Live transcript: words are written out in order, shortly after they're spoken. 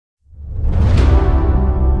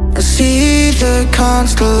the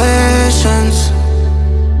constellations.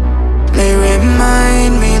 They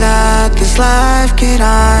remind me that this life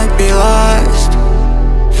cannot be lost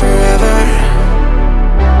forever.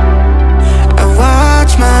 I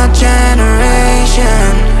watch my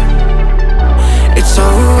generation. It's so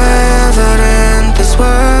evident this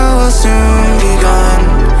world will soon be gone.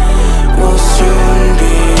 Will soon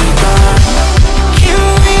be gone. Can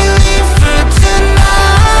we leave for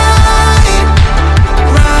tonight?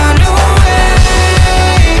 Run away.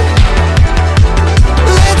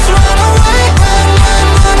 Let's run away,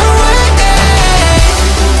 run away.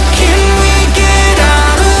 Can we get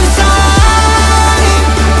out of sight?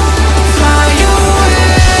 Fly away.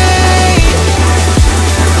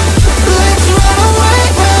 Let's run away,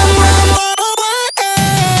 run away.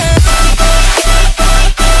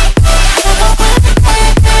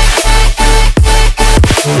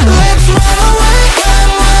 Let's run away, run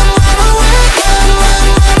away, run away, run away.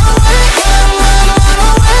 Let's run away, run away, run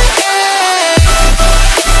away.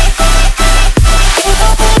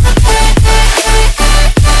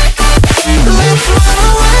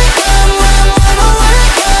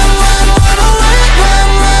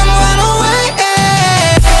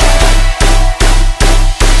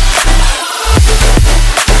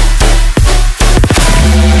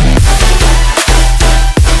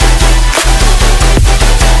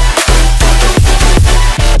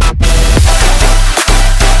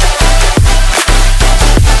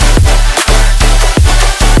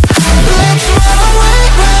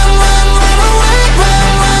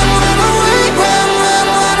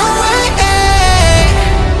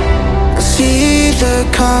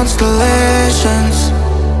 Constellations,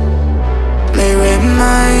 they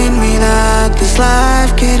remind me that this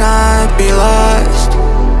life cannot be lost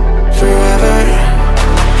forever.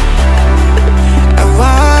 I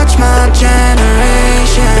watch my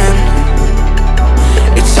generation.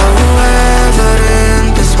 It's so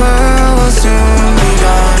evident this world will soon be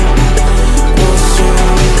gone. Will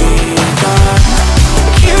soon be gone.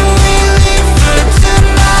 Can we leave for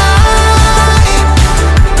tonight?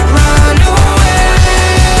 Run away.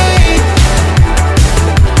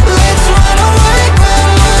 Let's run away,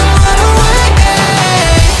 run away.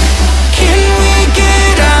 Can we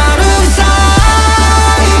get out of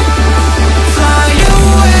sight? Fly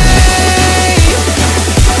away.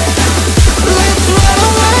 Let's run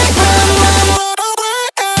away, run away.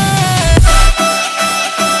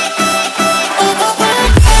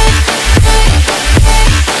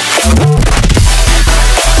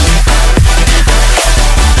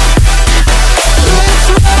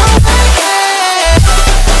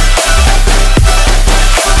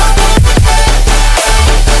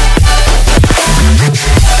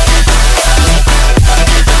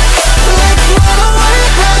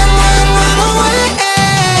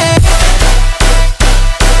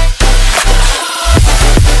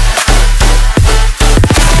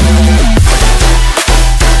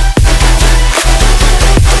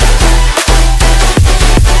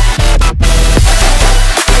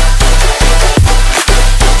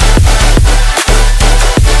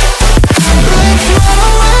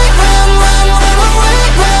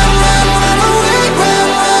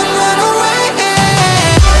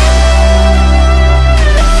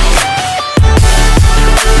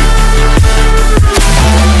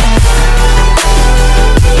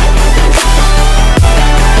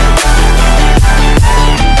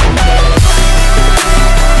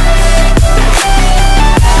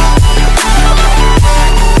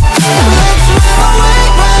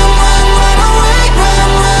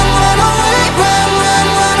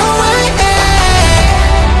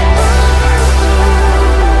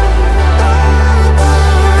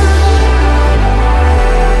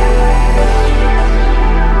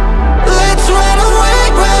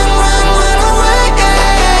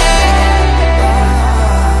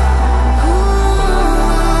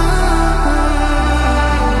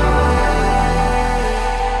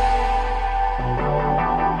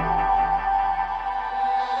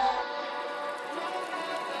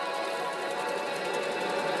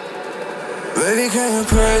 Baby, can you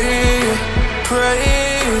pray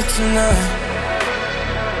tonight?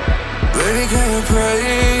 Baby, can you pray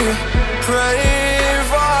for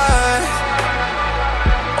us?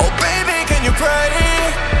 Oh baby, can you pray?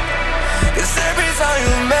 'Cause every time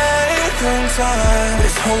you make time,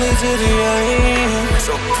 it's only to the end.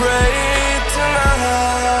 So pray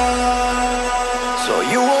tonight.